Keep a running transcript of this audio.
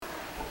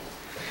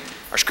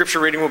Our scripture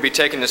reading will be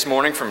taken this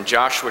morning from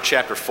Joshua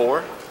chapter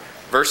 4,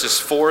 verses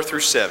 4 through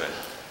 7.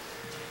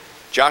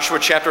 Joshua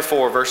chapter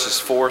 4, verses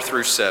 4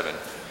 through 7.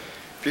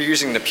 If you're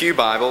using the Pew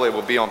Bible, it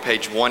will be on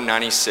page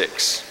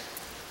 196.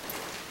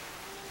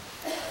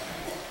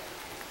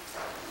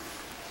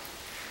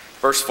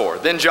 Verse 4,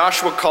 Then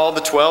Joshua called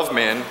the 12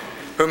 men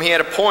whom he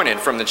had appointed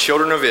from the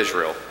children of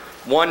Israel,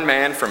 one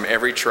man from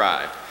every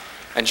tribe.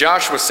 And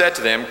Joshua said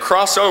to them,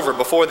 Cross over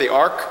before the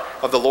ark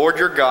of the Lord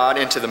your God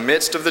into the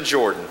midst of the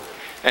Jordan,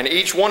 and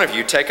each one of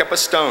you take up a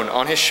stone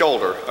on his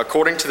shoulder,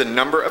 according to the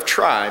number of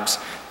tribes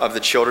of the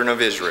children of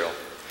Israel,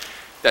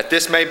 that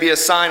this may be a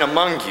sign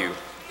among you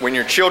when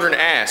your children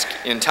ask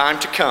in time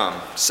to come,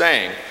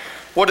 saying,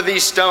 What do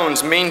these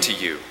stones mean to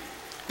you?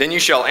 Then you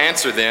shall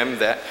answer them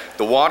that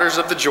the waters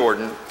of the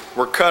Jordan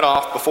were cut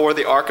off before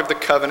the ark of the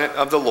covenant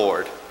of the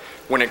Lord.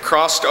 When it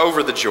crossed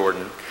over the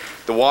Jordan,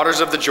 the waters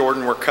of the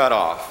Jordan were cut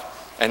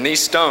off, and these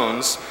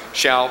stones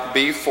shall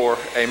be for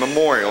a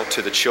memorial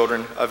to the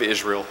children of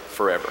Israel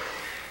forever.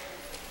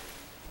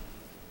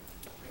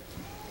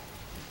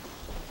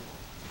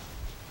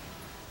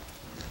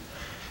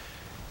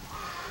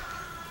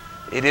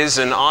 It is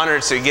an honor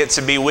to get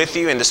to be with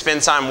you and to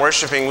spend time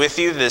worshiping with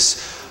you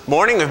this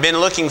morning. We've been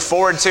looking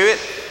forward to it.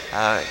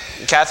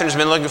 Catherine's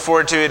been looking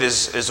forward to it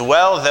as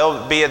well.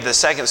 They'll be at the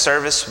second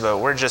service, but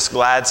we're just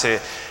glad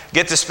to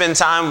get to spend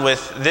time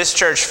with this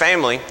church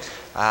family.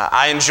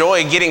 I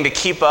enjoy getting to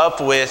keep up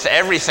with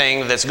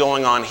everything that's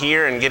going on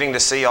here and getting to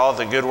see all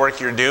the good work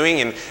you're doing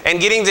and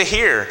getting to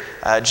hear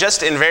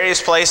just in various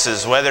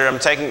places, whether I'm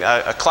taking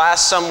a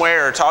class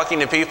somewhere or talking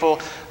to people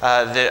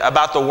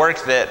about the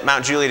work that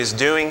Mount Juliet is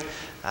doing.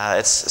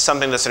 It's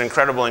something that's an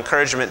incredible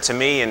encouragement to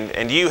me,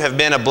 and you have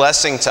been a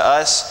blessing to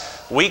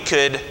us. We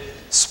could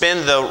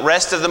spend the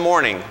rest of the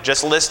morning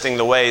just listing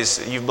the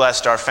ways you've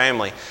blessed our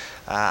family.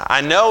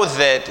 I know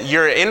that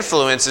your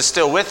influence is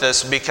still with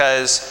us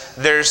because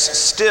there's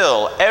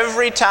still,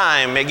 every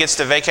time it gets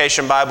to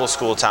Vacation Bible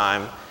School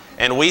time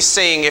and we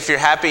sing If You're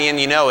Happy and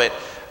You Know It,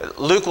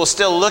 Luke will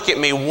still look at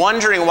me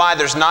wondering why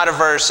there's not a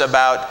verse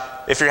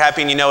about If You're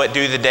Happy and You Know It,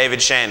 do the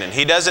David Shannon.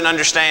 He doesn't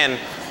understand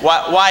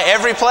why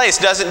every place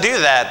doesn't do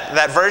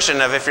that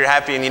version of If You're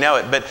Happy and You Know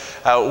It.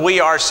 But we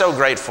are so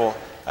grateful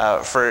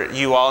for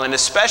you all, and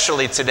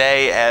especially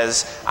today,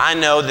 as I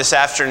know this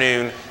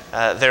afternoon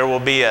there will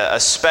be a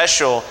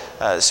special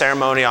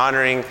ceremony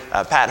honoring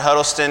Pat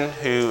Huddleston,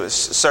 who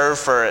served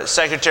for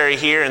secretary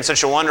here in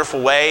such a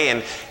wonderful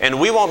way, and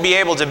we won't be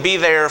able to be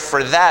there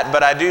for that,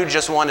 but I do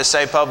just want to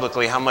say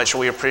publicly how much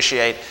we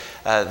appreciate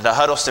the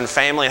Huddleston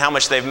family and how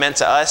much they've meant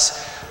to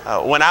us.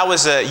 When I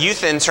was a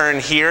youth intern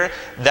here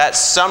that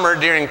summer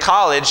during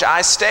college,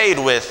 I stayed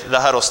with the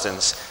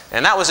Huddlestons,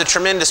 and that was a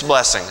tremendous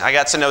blessing. I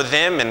got to know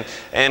them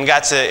and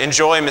got to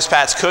enjoy Miss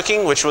Pat's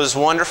cooking, which was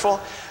wonderful.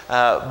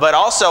 But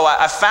also,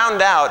 I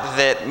found out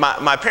that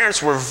my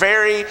parents were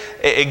very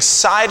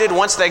excited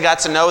once they got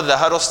to know the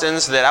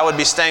Huddlestons that I would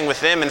be staying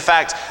with them. In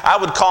fact, I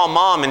would call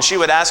Mom and she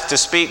would ask to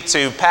speak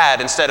to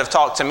Pat instead of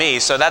talk to me.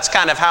 So that's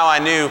kind of how I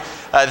knew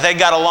they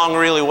got along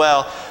really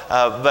well.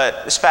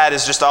 But Miss Pat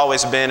has just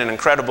always been an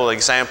incredible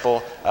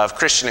example of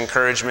Christian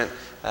encouragement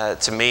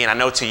to me, and I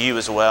know to you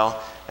as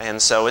well. And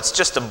so it's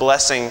just a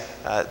blessing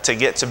to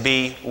get to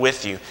be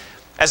with you.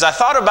 As I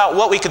thought about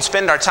what we could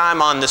spend our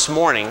time on this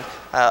morning,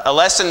 a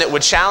lesson that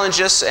would challenge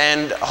us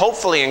and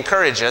hopefully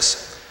encourage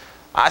us,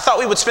 I thought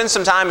we would spend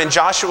some time in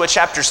Joshua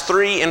chapters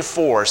 3 and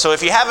 4. So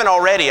if you haven't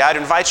already, I'd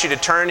invite you to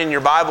turn in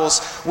your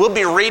Bibles. We'll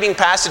be reading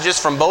passages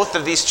from both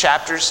of these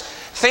chapters,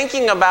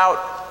 thinking about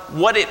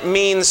what it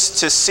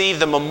means to see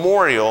the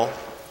memorial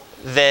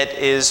that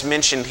is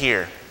mentioned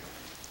here.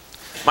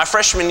 My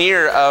freshman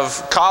year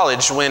of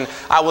college, when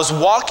I was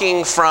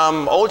walking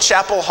from Old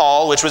Chapel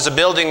Hall, which was a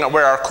building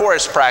where our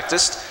chorus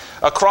practiced,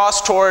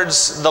 across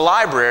towards the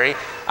library,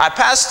 I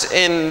passed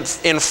in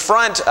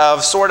front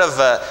of sort of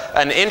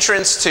an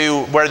entrance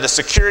to where the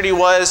security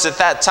was at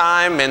that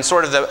time, and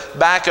sort of the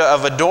back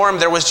of a dorm.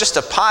 There was just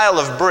a pile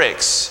of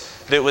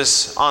bricks that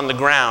was on the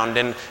ground,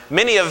 and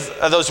many of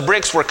those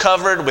bricks were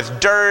covered with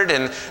dirt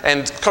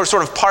and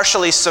sort of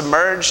partially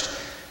submerged.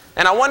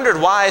 And I wondered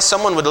why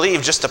someone would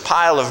leave just a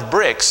pile of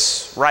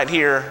bricks right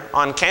here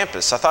on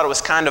campus. I thought it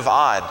was kind of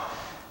odd.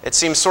 It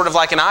seems sort of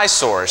like an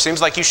eyesore. It seems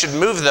like you should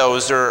move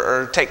those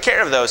or take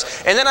care of those.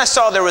 And then I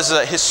saw there was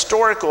a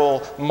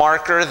historical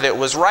marker that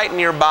was right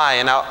nearby,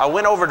 and I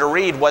went over to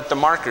read what the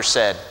marker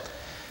said.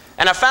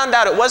 And I found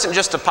out it wasn't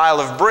just a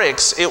pile of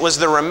bricks, it was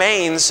the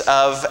remains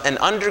of an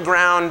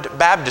underground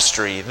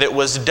baptistry that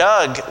was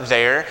dug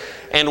there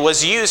and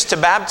was used to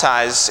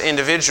baptize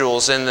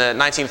individuals in the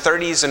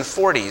 1930s and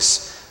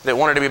 40s. That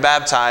wanted to be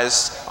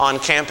baptized on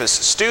campus.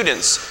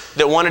 Students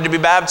that wanted to be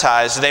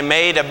baptized, they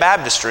made a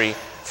baptistry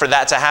for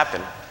that to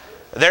happen.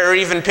 There are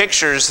even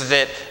pictures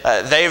that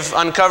they've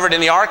uncovered in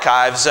the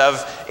archives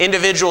of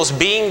individuals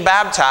being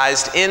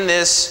baptized in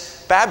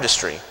this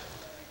baptistry.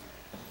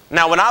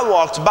 Now, when I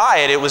walked by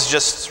it, it was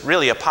just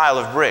really a pile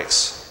of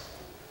bricks.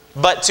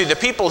 But to the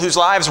people whose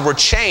lives were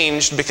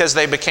changed because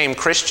they became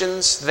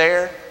Christians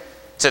there,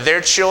 to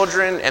their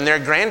children and their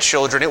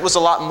grandchildren, it was a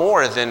lot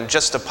more than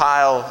just a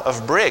pile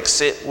of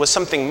bricks. It was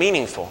something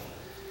meaningful.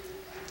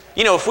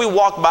 You know, if we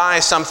walk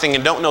by something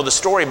and don't know the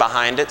story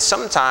behind it,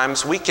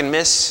 sometimes we can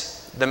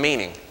miss the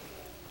meaning.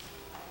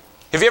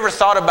 Have you ever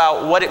thought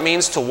about what it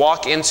means to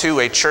walk into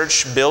a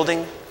church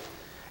building?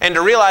 And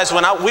to realize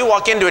when we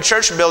walk into a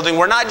church building,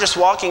 we're not just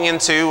walking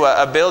into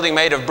a building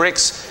made of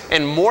bricks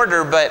and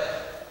mortar, but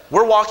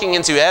we're walking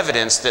into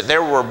evidence that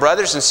there were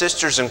brothers and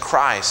sisters in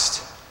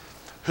Christ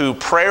who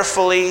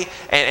prayerfully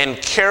and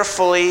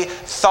carefully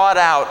thought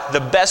out the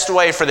best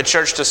way for the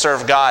church to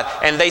serve God,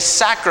 and they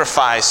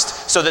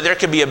sacrificed so that there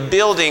could be a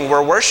building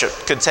where worship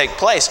could take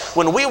place.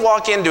 When we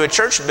walk into a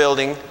church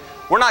building,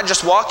 we're not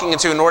just walking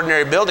into an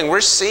ordinary building,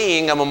 we're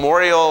seeing a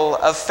memorial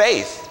of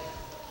faith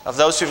of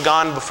those who've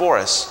gone before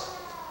us.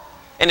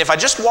 And if I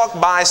just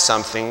walk by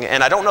something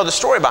and I don't know the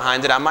story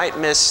behind it, I might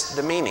miss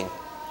the meaning.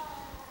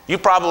 You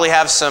probably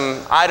have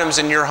some items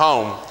in your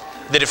home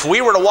that if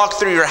we were to walk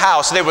through your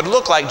house, they would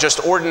look like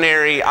just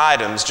ordinary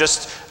items,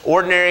 just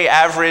ordinary,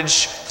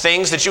 average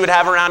things that you would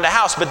have around a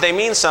house, but they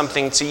mean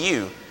something to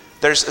you.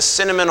 There's a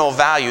sentimental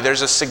value,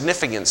 there's a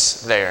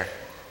significance there.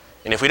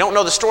 And if we don't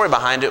know the story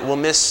behind it, we'll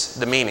miss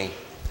the meaning.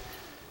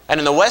 And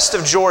in the west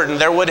of Jordan,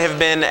 there would have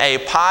been a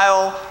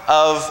pile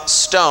of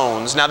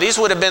stones. Now, these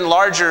would have been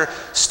larger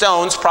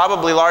stones,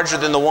 probably larger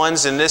than the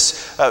ones in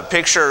this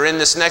picture or in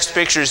this next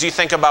picture, as you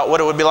think about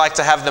what it would be like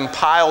to have them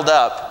piled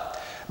up.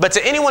 But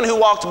to anyone who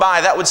walked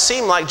by, that would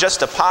seem like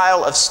just a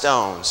pile of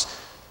stones.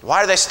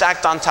 Why are they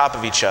stacked on top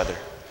of each other?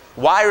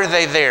 Why are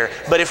they there?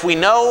 But if we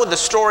know the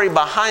story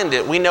behind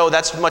it, we know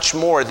that's much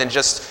more than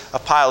just a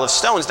pile of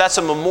stones. That's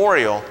a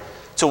memorial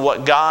to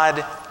what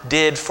God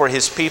did for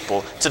His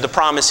people, to the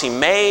promise He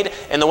made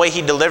and the way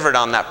He delivered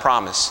on that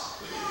promise.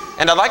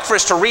 And I'd like for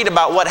us to read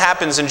about what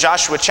happens in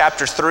Joshua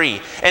chapter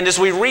 3. And as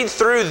we read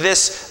through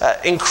this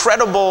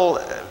incredible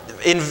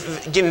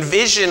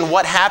envision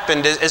what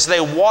happened as they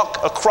walk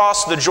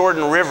across the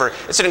Jordan River.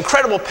 It's an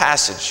incredible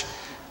passage,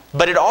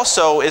 but it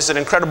also is an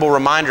incredible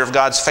reminder of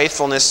God's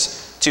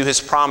faithfulness to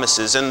His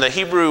promises. And the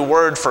Hebrew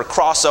word for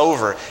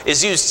crossover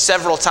is used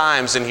several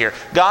times in here.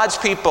 God's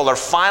people are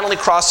finally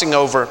crossing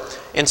over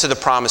into the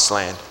promised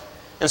land.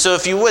 And so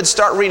if you would,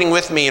 start reading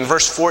with me in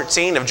verse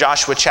 14 of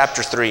Joshua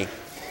chapter 3.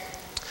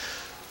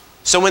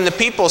 So when the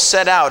people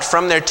set out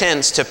from their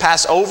tents to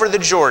pass over the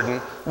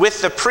Jordan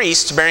with the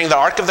priests bearing the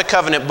Ark of the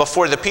Covenant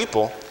before the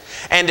people,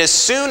 and as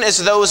soon as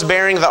those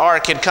bearing the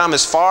ark had come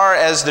as far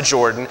as the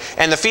Jordan,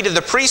 and the feet of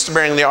the priest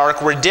bearing the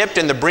ark were dipped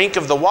in the brink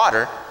of the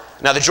water,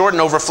 now the Jordan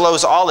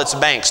overflows all its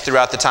banks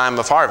throughout the time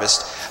of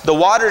harvest, the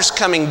waters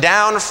coming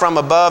down from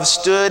above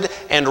stood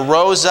and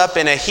rose up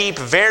in a heap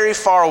very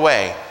far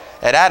away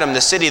at Adam,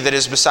 the city that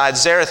is beside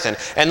Zarethan.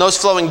 And those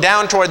flowing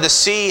down toward the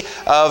sea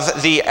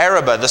of the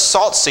Arabah, the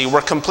salt sea,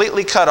 were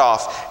completely cut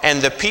off,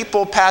 and the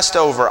people passed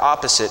over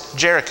opposite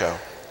Jericho.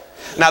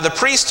 Now the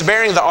priest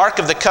bearing the Ark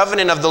of the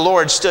Covenant of the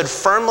Lord stood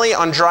firmly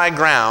on dry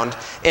ground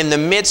in the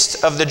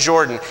midst of the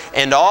Jordan,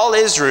 and all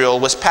Israel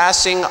was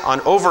passing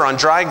over on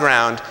dry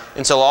ground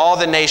until all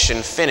the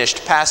nation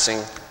finished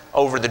passing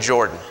over the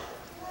Jordan.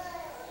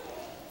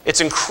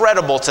 It's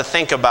incredible to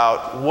think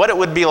about what it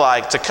would be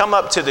like to come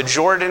up to the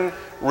Jordan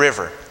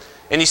River.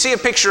 And you see a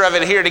picture of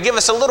it here to give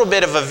us a little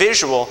bit of a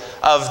visual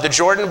of the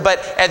Jordan, but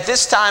at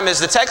this time, as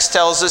the text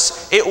tells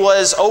us, it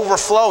was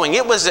overflowing.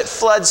 It was at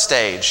flood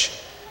stage.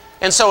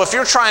 And so if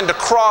you're trying to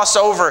cross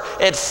over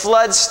at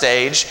flood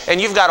stage, and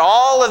you've got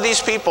all of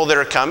these people that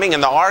are coming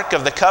in the Ark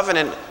of the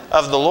Covenant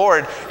of the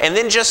Lord, and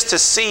then just to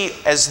see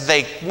as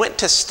they went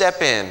to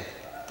step in,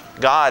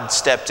 God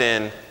stepped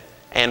in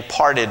and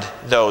parted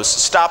those,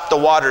 stopped the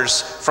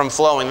waters from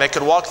flowing. They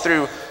could walk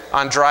through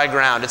on dry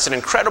ground. It's an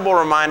incredible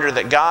reminder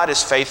that God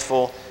is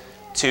faithful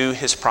to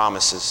His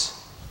promises.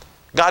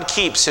 God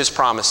keeps His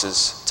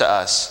promises to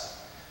us.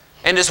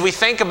 And as we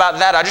think about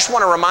that, I just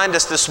want to remind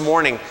us this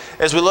morning,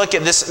 as we look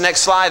at this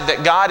next slide,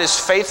 that God is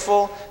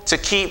faithful to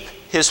keep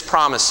His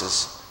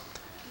promises.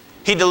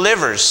 He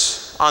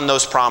delivers on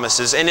those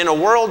promises. And in a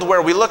world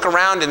where we look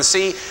around and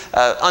see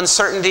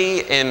uncertainty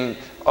in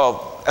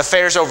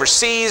affairs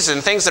overseas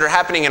and things that are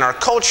happening in our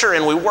culture,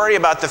 and we worry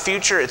about the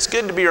future, it's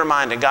good to be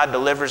reminded God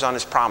delivers on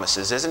His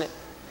promises, isn't it?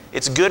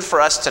 It's good for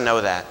us to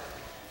know that.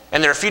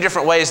 And there are a few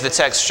different ways the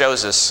text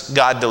shows us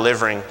God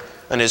delivering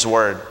on His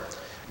word.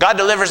 God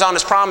delivers on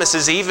His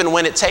promises even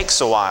when it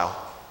takes a while.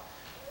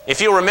 If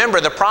you remember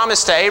the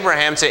promise to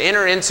Abraham to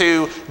enter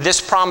into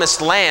this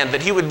promised land,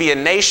 that he would be a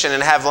nation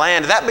and have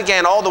land, that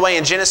began all the way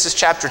in Genesis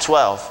chapter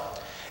 12.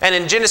 And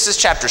in Genesis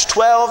chapters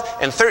 12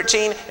 and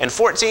 13 and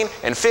 14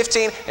 and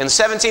 15 and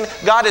 17,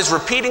 God is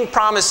repeating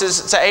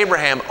promises to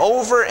Abraham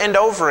over and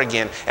over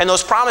again. And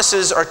those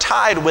promises are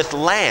tied with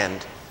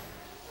land.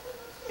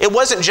 It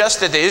wasn't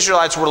just that the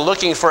Israelites were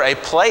looking for a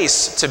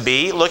place to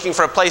be, looking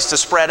for a place to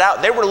spread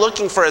out. They were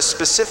looking for a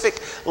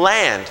specific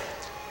land.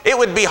 It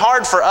would be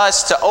hard for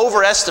us to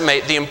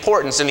overestimate the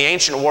importance in the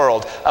ancient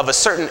world of a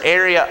certain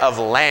area of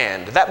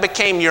land. That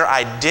became your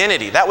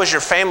identity. That was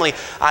your family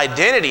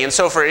identity. And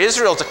so for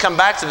Israel to come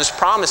back to this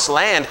promised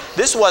land,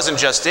 this wasn't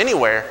just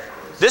anywhere.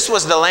 This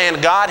was the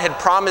land God had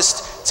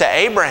promised to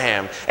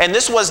Abraham. And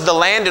this was the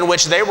land in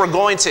which they were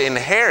going to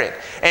inherit.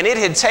 And it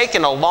had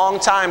taken a long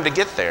time to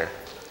get there.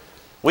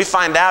 We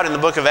find out in the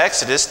book of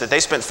Exodus that they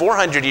spent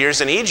 400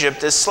 years in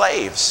Egypt as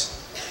slaves.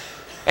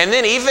 And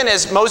then even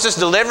as Moses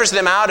delivers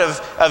them out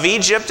of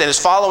Egypt and is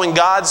following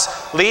God's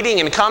leading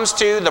and comes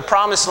to the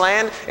promised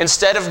land,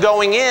 instead of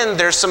going in,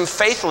 there's some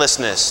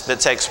faithlessness that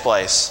takes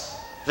place.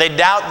 They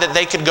doubt that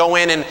they could go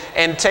in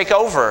and take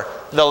over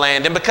the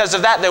land. And because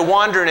of that, they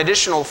wander an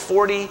additional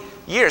 40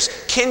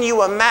 years. Can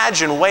you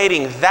imagine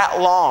waiting that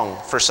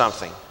long for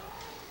something?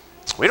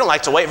 We don't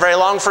like to wait very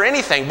long for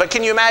anything, but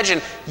can you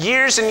imagine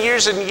years and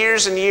years and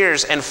years and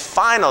years, and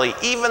finally,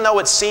 even though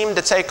it seemed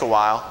to take a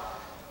while,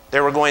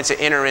 they were going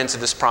to enter into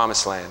this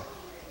promised land?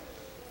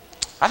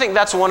 I think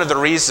that's one of the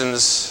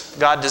reasons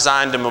God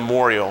designed a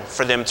memorial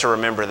for them to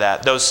remember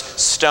that, those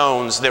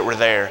stones that were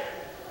there.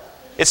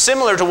 It's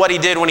similar to what he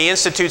did when he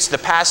institutes the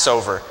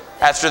Passover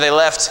after they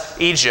left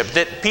Egypt,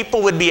 that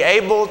people would be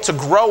able to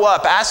grow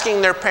up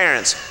asking their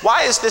parents,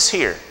 why is this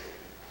here?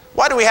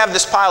 Why do we have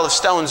this pile of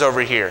stones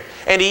over here?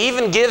 And he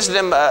even gives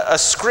them a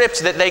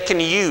script that they can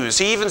use.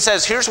 He even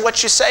says, here's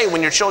what you say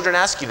when your children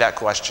ask you that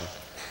question.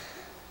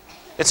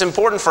 It's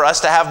important for us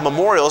to have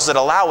memorials that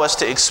allow us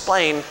to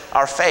explain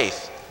our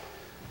faith.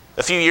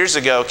 A few years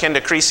ago,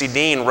 Kenda Creasy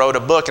Dean wrote a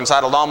book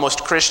entitled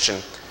Almost Christian.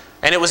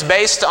 And it was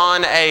based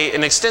on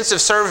an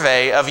extensive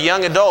survey of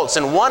young adults.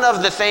 And one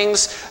of the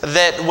things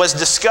that was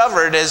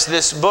discovered as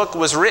this book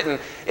was written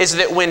is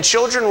that when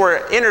children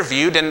were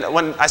interviewed, and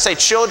when I say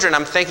children,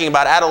 I'm thinking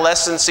about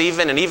adolescence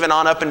and even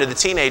on up into the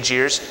teenage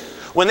years,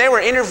 when they were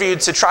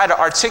interviewed to try to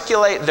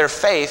articulate their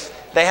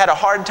faith, they had a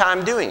hard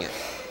time doing it.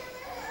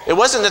 It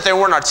wasn't that they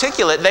weren't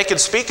articulate. They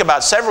could speak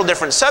about several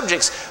different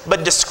subjects,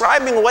 but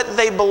describing what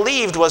they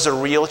believed was a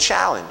real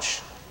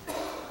challenge.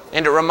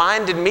 And it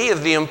reminded me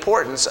of the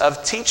importance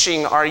of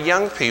teaching our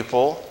young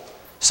people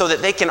so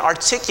that they can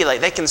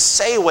articulate, they can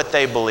say what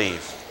they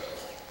believe.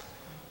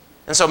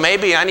 And so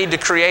maybe I need to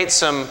create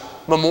some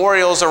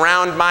memorials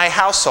around my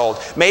household.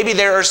 Maybe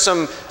there are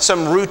some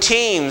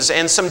routines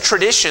and some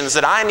traditions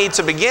that I need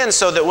to begin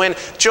so that when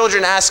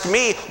children ask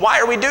me,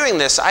 why are we doing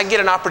this? I get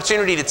an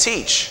opportunity to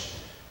teach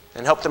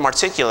and help them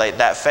articulate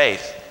that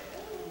faith.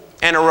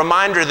 And a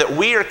reminder that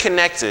we are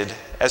connected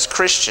as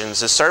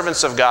Christians, as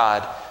servants of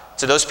God,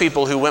 to those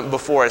people who went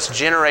before us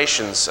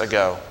generations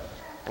ago.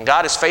 And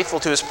God is faithful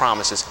to His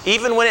promises.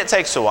 Even when it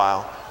takes a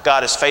while,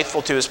 God is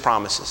faithful to His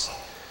promises.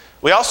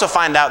 We also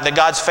find out that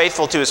God's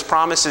faithful to His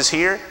promises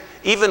here,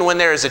 even when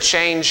there is a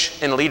change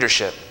in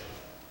leadership.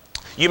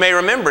 You may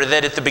remember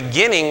that at the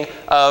beginning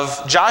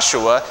of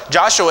Joshua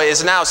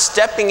is now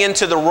stepping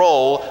into the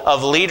role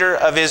of leader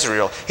of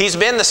Israel. He's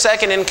been the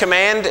second in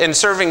command and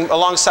serving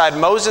alongside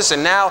Moses,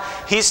 and now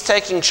he's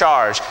taking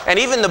charge. And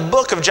even the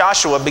book of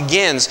Joshua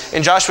begins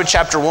in Joshua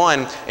chapter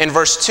 1 in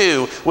verse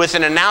 2 with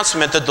an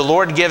announcement that the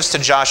Lord gives to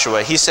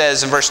Joshua. He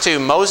says in verse 2,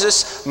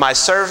 Moses, my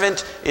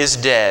servant, is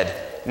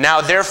dead. Now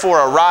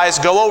therefore arise,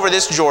 go over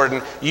this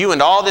Jordan, you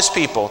and all this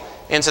people,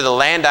 into the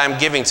land I am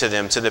giving to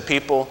them, to the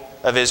people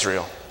of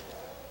Israel.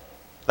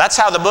 That's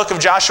how the book of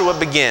Joshua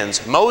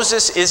begins.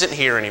 Moses isn't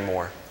here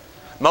anymore.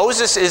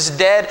 Moses is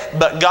dead,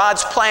 but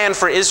God's plan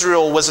for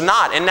Israel was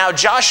not. And now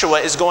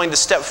Joshua is going to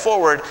step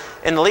forward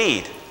and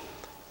lead.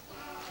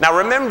 Now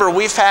remember,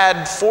 we've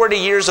had 40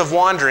 years of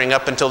wandering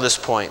up until this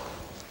point.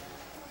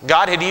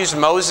 God had used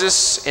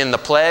Moses in the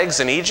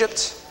plagues in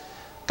Egypt.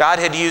 God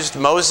had used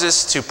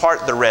Moses to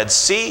part the Red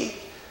Sea.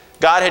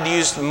 God had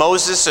used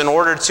Moses in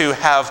order to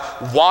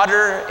have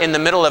water in the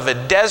middle of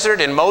a desert,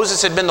 and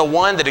Moses had been the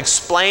one that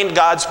explained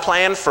God's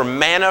plan for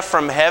manna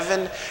from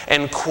heaven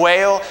and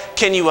quail.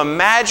 Can you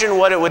imagine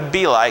what it would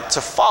be like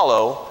to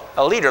follow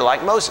a leader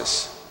like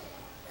Moses?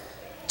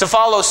 To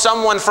follow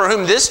someone for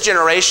whom this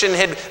generation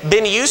had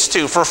been used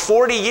to for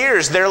 40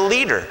 years, their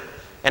leader.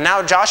 And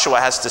now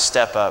Joshua has to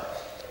step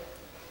up.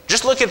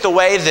 Just look at the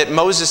way that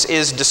Moses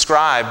is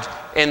described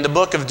in the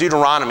book of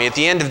Deuteronomy, at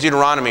the end of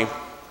Deuteronomy,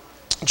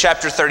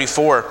 chapter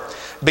 34,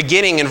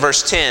 beginning in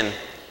verse 10.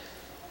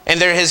 And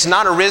there has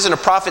not arisen a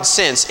prophet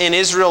since in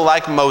Israel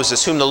like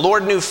Moses, whom the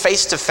Lord knew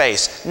face to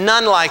face,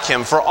 none like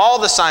him, for all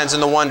the signs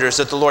and the wonders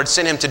that the Lord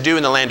sent him to do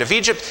in the land of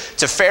Egypt,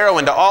 to Pharaoh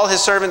and to all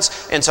his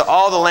servants, and to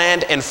all the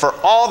land, and for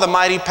all the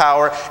mighty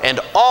power and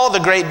all the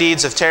great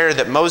deeds of terror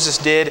that Moses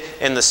did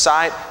in the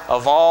sight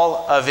of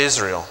all of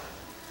Israel.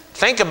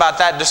 Think about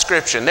that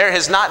description. There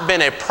has not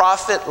been a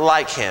prophet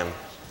like him.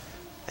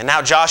 And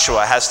now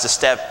Joshua has to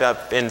step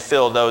up and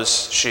fill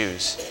those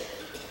shoes.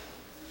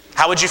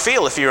 How would you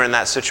feel if you were in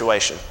that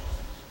situation?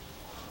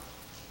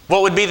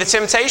 What would be the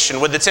temptation?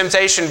 Would the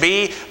temptation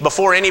be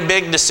before any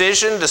big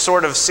decision to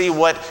sort of see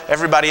what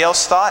everybody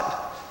else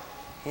thought?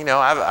 You know,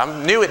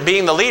 I'm new at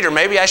being the leader.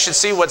 Maybe I should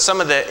see what some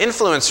of the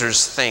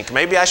influencers think.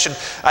 Maybe I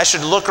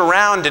should look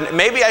around, and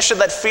maybe I should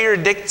let fear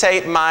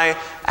dictate my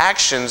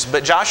actions.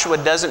 But Joshua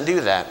doesn't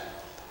do that.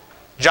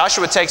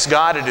 Joshua takes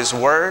God at His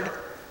word.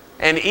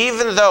 And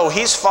even though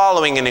he's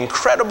following an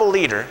incredible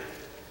leader,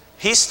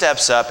 he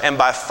steps up, and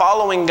by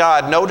following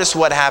God, notice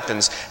what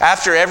happens.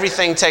 After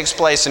everything takes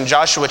place in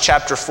Joshua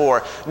chapter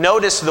 4,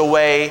 notice the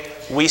way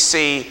we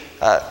see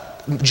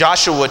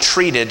Joshua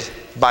treated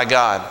by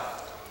God.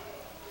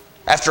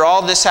 After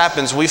all this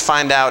happens, we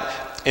find out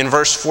in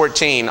verse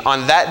 14,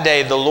 on that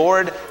day the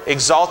Lord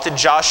exalted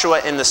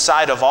Joshua in the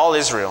sight of all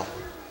Israel,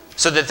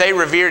 so that they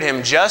revered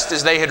him just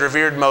as they had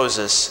revered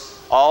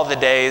Moses all the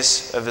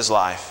days of his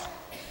life.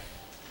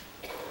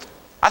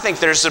 I think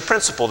there's a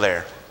principle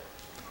there.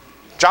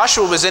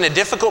 Joshua was in a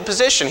difficult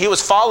position. He was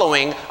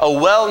following a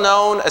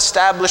well-known,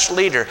 established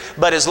leader.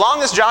 But as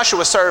long as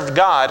Joshua served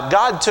God,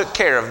 God took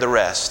care of the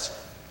rest.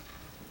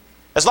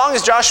 As long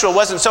as Joshua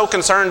wasn't so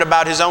concerned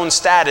about his own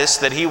status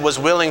that he was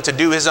willing to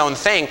do his own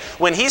thing,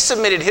 when he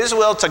submitted his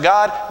will to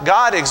God,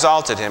 God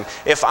exalted him.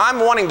 If I'm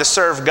wanting to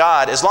serve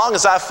God, as long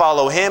as I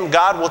follow him,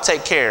 God will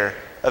take care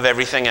of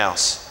everything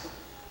else.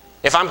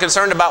 If I'm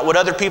concerned about what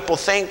other people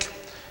think,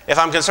 if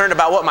I'm concerned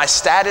about what my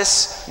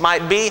status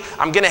might be,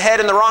 I'm going to head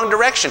in the wrong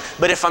direction.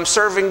 But if I'm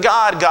serving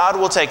God, God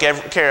will take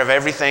care of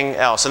everything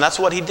else. And that's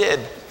what he did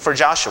for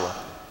Joshua.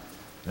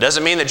 It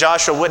doesn't mean that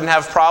Joshua wouldn't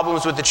have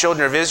problems with the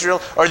children of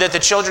Israel or that the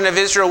children of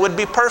Israel would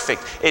be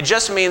perfect. It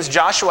just means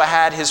Joshua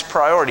had his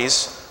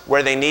priorities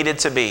where they needed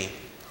to be.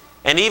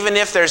 And even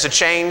if there's a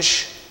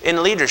change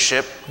in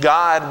leadership,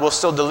 God will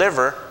still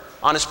deliver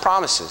on his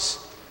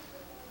promises.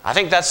 I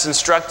think that's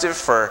instructive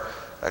for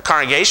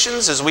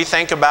congregations as we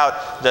think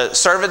about the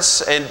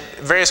servants in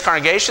various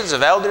congregations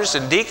of elders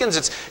and deacons.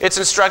 It's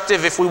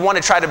instructive if we want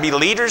to try to be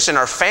leaders in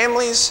our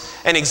families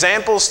and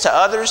examples to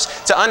others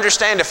to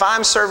understand if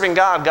I'm serving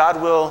God,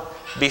 God will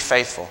be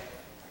faithful.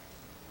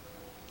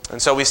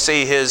 And so we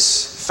see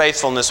his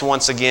faithfulness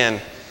once again,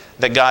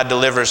 that God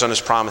delivers on his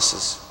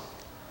promises.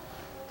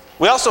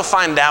 We also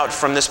find out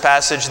from this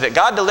passage that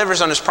God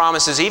delivers on his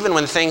promises even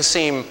when things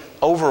seem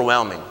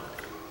overwhelming.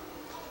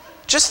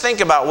 Just think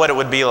about what it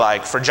would be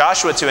like for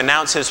Joshua to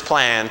announce his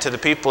plan to the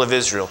people of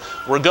Israel.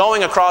 We're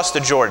going across the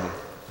Jordan.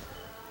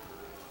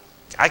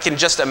 I can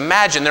just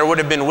imagine there would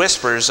have been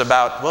whispers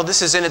about, well,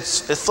 this is in its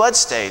flood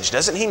stage.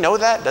 Doesn't he know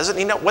that? Doesn't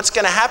he know what's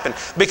going to happen?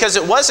 Because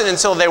it wasn't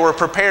until they were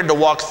prepared to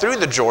walk through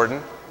the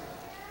Jordan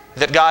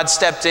that God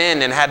stepped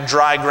in and had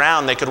dry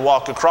ground they could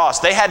walk across.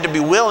 They had to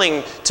be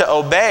willing to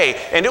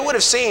obey, and it would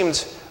have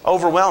seemed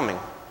overwhelming.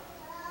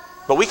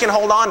 But we can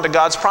hold on to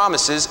God's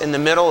promises in the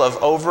middle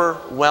of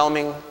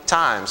overwhelming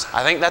times.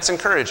 I think that's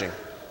encouraging.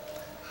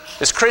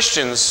 As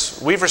Christians,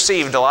 we've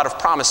received a lot of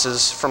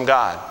promises from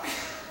God.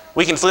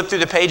 We can flip through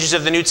the pages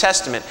of the New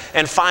Testament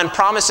and find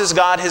promises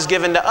God has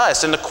given to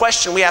us. And the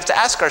question we have to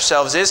ask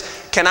ourselves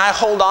is, can I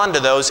hold on to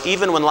those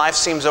even when life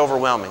seems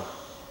overwhelming?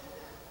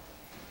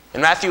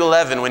 In Matthew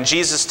 11, when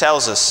Jesus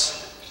tells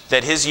us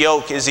that his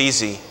yoke is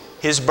easy,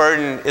 his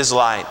burden is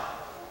light,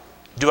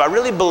 do I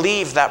really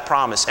believe that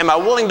promise? Am I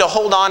willing to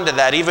hold on to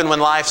that even when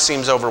life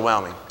seems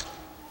overwhelming?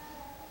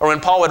 Or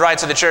when Paul would write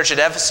to the church at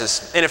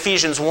Ephesus in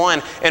Ephesians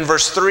 1 and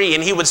verse 3,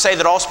 and he would say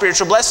that all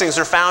spiritual blessings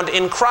are found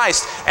in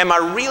Christ. Am I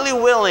really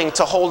willing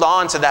to hold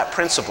on to that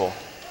principle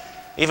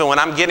even when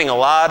I'm getting a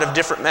lot of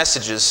different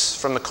messages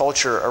from the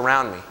culture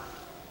around me?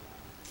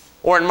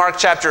 Or in Mark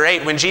chapter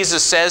 8, when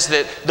Jesus says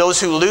that those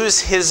who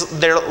lose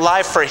their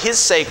life for his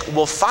sake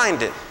will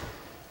find it.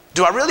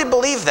 Do I really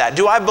believe that?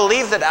 Do I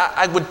believe that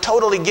I would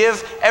totally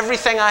give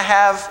everything I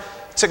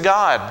have to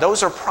God?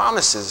 Those are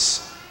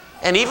promises.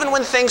 And even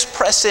when things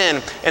press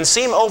in and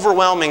seem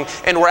overwhelming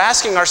and we're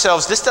asking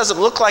ourselves, this doesn't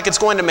look like it's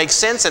going to make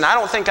sense and I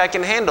don't think I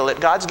can handle it,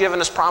 God's given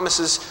us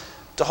promises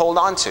to hold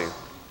on to. And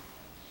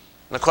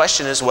the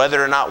question is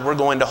whether or not we're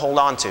going to hold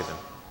on to them.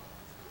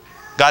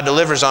 God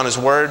delivers on his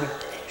word.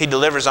 He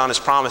delivers on his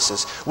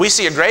promises. We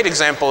see a great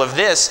example of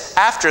this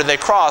after they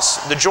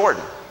cross the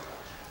Jordan.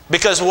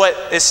 Because what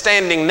is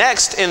standing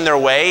next in their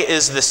way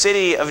is the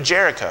city of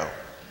Jericho.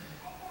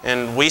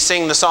 And we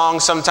sing the song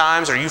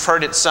sometimes, or you've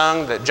heard it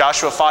sung, that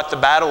Joshua fought the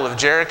battle of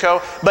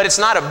Jericho. But it's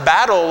not a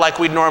battle like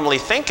we'd normally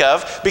think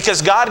of,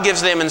 because God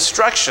gives them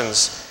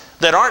instructions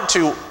that aren't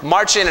to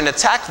march in and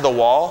attack the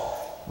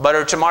wall, but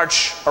are to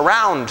march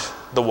around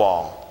the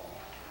wall.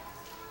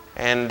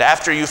 And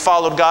after you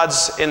followed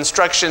God's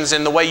instructions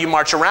in the way you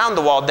march around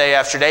the wall day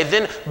after day,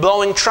 then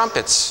blowing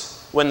trumpets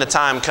when the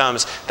time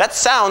comes. That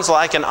sounds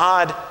like an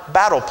odd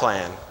battle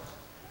plan.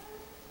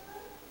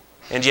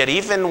 And yet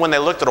even when they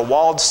looked at a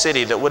walled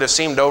city that would have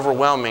seemed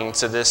overwhelming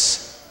to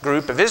this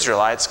group of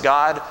Israelites,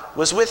 God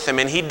was with them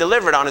and he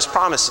delivered on his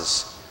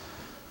promises.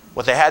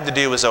 What they had to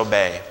do was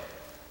obey.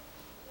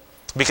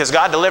 Because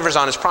God delivers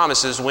on his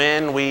promises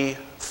when we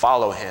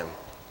follow him.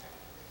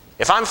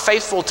 If I'm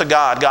faithful to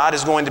God, God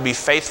is going to be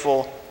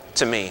faithful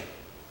to me.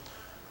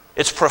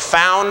 It's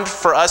profound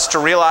for us to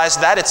realize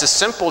that. It's a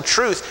simple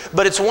truth,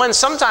 but it's one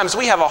sometimes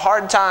we have a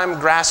hard time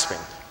grasping.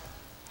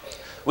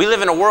 We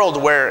live in a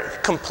world where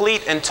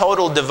complete and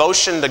total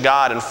devotion to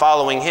God and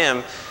following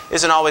him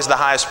isn't always the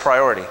highest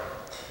priority.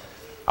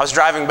 I was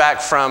driving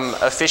back from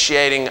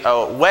officiating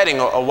a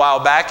wedding a while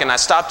back, and I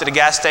stopped at a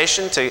gas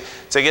station to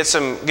get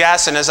some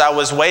gas, and as I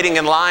was waiting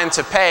in line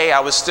to pay, I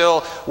was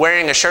still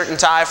wearing a shirt and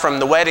tie from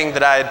the wedding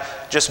that I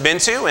had just been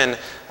to, and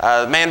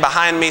the man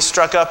behind me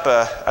struck up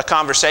a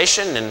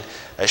conversation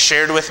and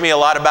shared with me a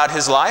lot about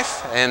his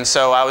life, and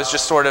so I was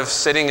just sort of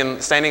standing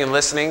and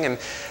listening,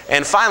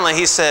 and finally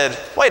he said,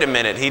 "Wait a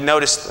minute." He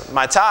noticed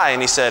my tie,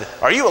 and he said,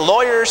 "Are you a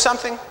lawyer or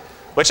something?"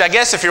 Which I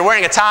guess if you're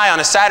wearing a tie on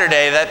a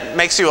Saturday, that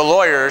makes you a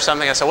lawyer or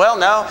something. I said, "Well,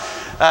 no,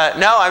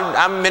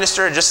 I'm a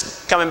minister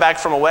just coming back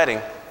from a wedding."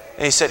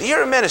 And he said,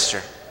 "You're a minister?"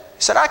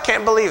 He said, "I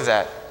can't believe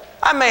that.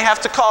 I may have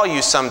to call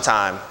you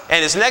sometime."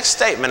 And his next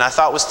statement I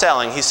thought was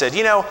telling. He said,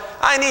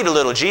 "I need a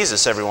little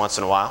Jesus every once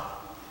in a while."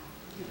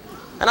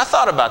 And I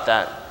thought about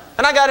that.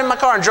 And I got in my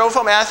car and drove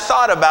home, and I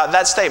thought about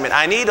that statement.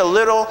 I need a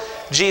little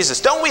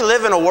Jesus. Don't we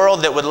live in a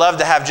world that would love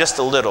to have just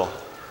a little?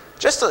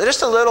 Just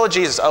a little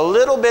Jesus, a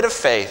little bit of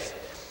faith.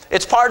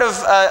 It's part of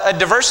a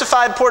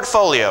diversified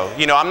portfolio.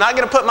 I'm not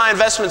going to put my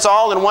investments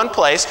all in one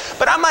place,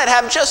 but I might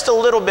have just a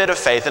little bit of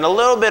faith and a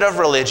little bit of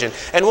religion,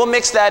 and we'll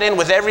mix that in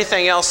with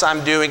everything else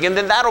I'm doing, and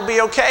then that'll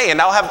be okay,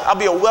 and I'll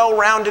be a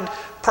well-rounded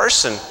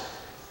person.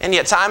 And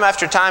yet time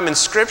after time in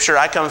Scripture,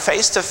 I come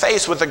face to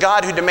face with a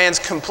God who demands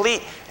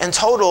complete and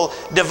total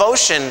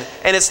devotion,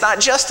 and it's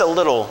not just a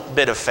little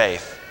bit of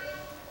faith.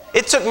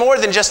 It took more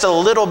than just a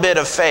little bit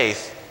of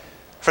faith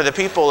for the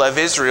people of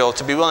Israel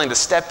to be willing to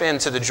step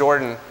into the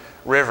Jordan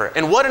River.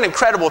 And what an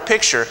incredible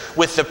picture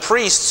with the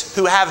priests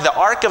who have the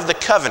Ark of the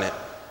Covenant,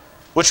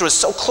 which was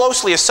so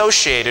closely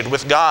associated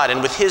with God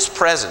and with His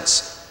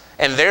presence.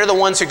 And they're the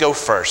ones who go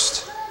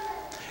first.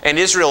 And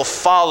Israel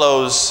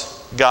follows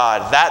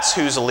God. That's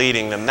who's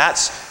leading them.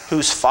 That's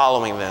who's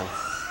following them.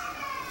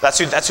 That's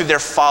who they're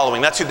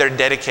following. That's who they're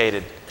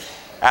dedicated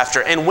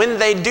after. And when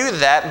they do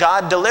that,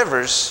 God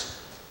delivers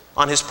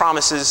on His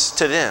promises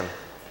to them.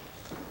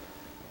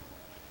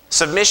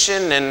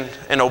 Submission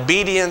and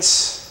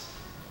obedience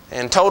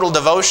and total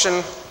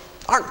devotion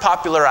aren't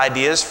popular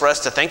ideas for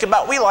us to think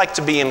about. We like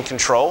to be in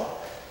control.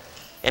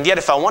 And yet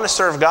if I want to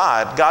serve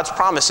God, God's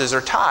promises are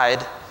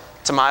tied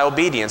to my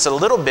obedience. A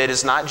little bit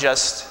is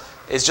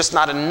just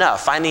not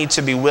enough. I need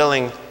to be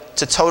willing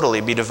to totally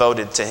be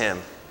devoted to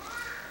Him.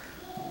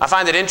 I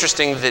find it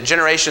interesting that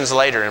generations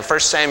later, in 1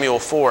 Samuel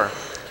 4,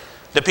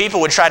 the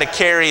people would try to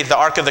carry the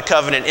Ark of the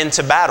Covenant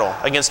into battle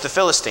against the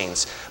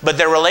Philistines. But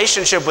their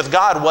relationship with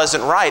God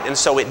wasn't right, and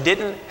so it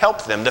didn't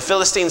help them. The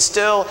Philistines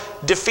still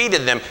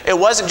defeated them. It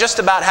wasn't just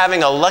about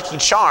having a lucky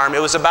charm.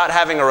 It was about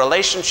having a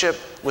relationship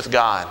with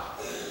God.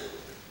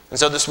 And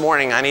so this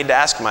morning, I need to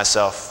ask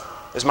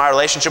myself, is my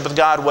relationship with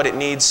God what it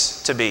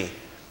needs to be?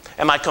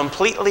 Am I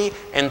completely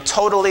and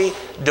totally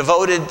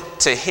devoted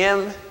to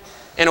Him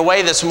in a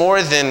way that's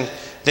more than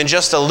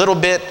just a little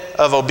bit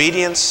of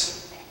obedience,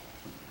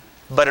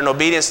 but an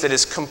obedience that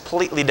is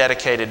completely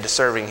dedicated to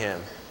serving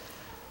Him?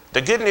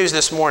 The good news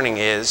this morning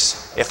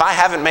is, if I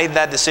haven't made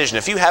that decision,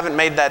 if you haven't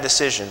made that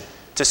decision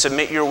to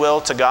submit your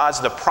will to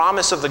God's, the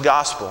promise of the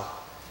gospel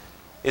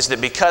is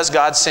that because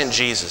God sent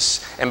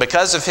Jesus, and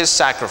because of His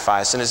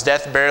sacrifice and His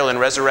death, burial, and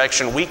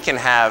resurrection, we can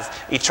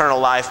have eternal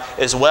life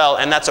as well.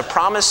 And that's a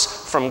promise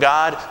from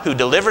God who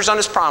delivers on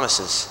His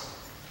promises.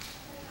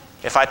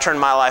 If I turn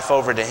my life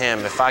over to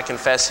Him, if I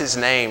confess His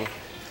name,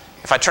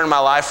 if I turn my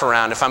life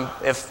around,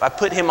 if I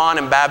put Him on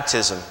in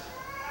baptism,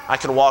 I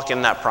can walk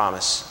in that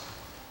promise.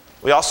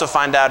 We also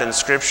find out in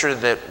Scripture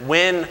that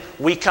when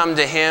we come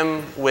to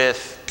Him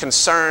with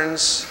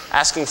concerns,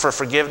 asking for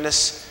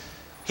forgiveness,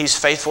 He's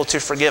faithful to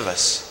forgive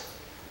us.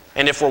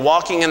 And if we're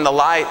walking in the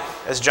light,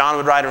 as John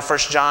would write in 1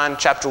 John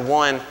chapter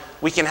 1,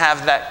 we can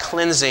have that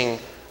cleansing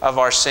of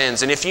our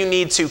sins. And if you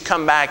need to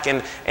come back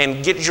and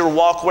get your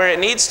walk where it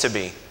needs to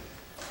be,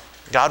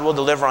 God will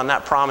deliver on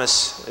that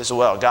promise as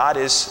well. God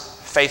is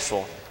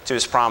faithful to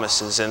His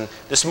promises. And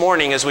this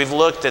morning, as we've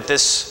looked at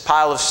this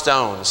pile of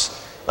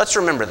stones, let's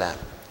remember that.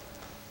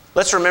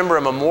 Let's remember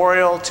a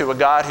memorial to a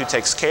God who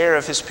takes care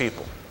of His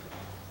people.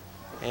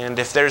 And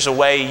if there's a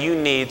way you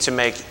need to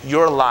make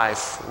your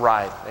life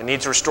right and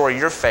need to restore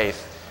your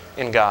faith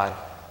in God,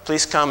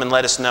 please come and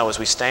let us know as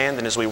we stand and as we